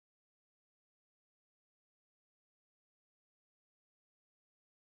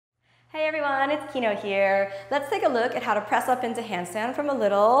Hey everyone, it's Kino here. Let's take a look at how to press up into handstand from a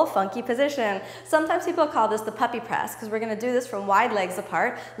little funky position. Sometimes people call this the puppy press because we're going to do this from wide legs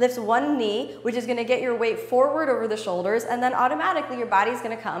apart. Lift one knee, which is going to get your weight forward over the shoulders, and then automatically your body's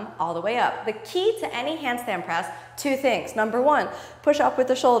going to come all the way up. The key to any handstand press, two things. Number one, push up with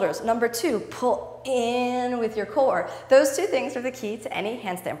the shoulders. Number two, pull in with your core. Those two things are the key to any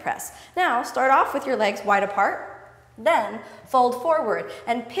handstand press. Now, start off with your legs wide apart. Then fold forward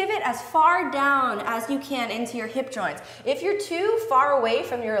and pivot as far down as you can into your hip joints. If you're too far away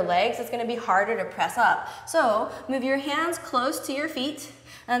from your legs, it's going to be harder to press up. So move your hands close to your feet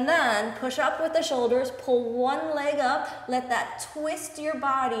and then push up with the shoulders, pull one leg up, let that twist your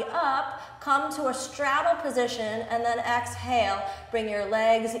body up, come to a straddle position, and then exhale, bring your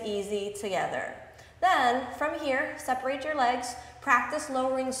legs easy together. Then from here, separate your legs, practice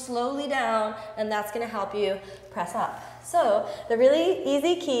lowering slowly down, and that's going to help you press up. So the really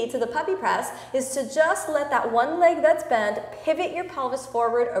easy key to the puppy press is to just let that one leg that's bent pivot your pelvis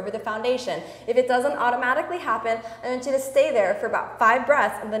forward over the foundation. If it doesn't automatically happen, I want you to stay there for about 5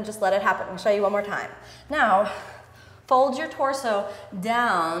 breaths and then just let it happen. I'll show you one more time. Now, fold your torso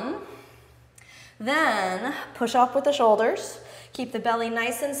down, then push up with the shoulders. Keep the belly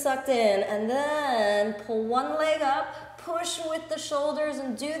nice and sucked in, and then pull one leg up, push with the shoulders,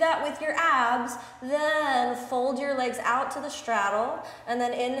 and do that with your abs. Then fold your legs out to the straddle, and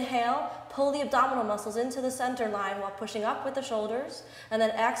then inhale, pull the abdominal muscles into the center line while pushing up with the shoulders, and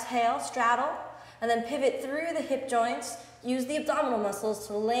then exhale, straddle, and then pivot through the hip joints. Use the abdominal muscles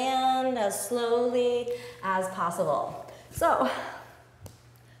to land as slowly as possible. So,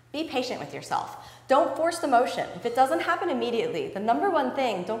 be patient with yourself. Don't force the motion. If it doesn't happen immediately, the number one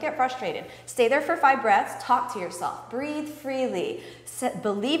thing, don't get frustrated. Stay there for 5 breaths, talk to yourself, breathe freely.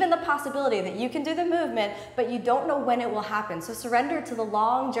 Believe in the possibility that you can do the movement, but you don't know when it will happen. So surrender to the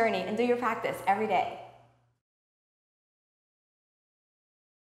long journey and do your practice every day.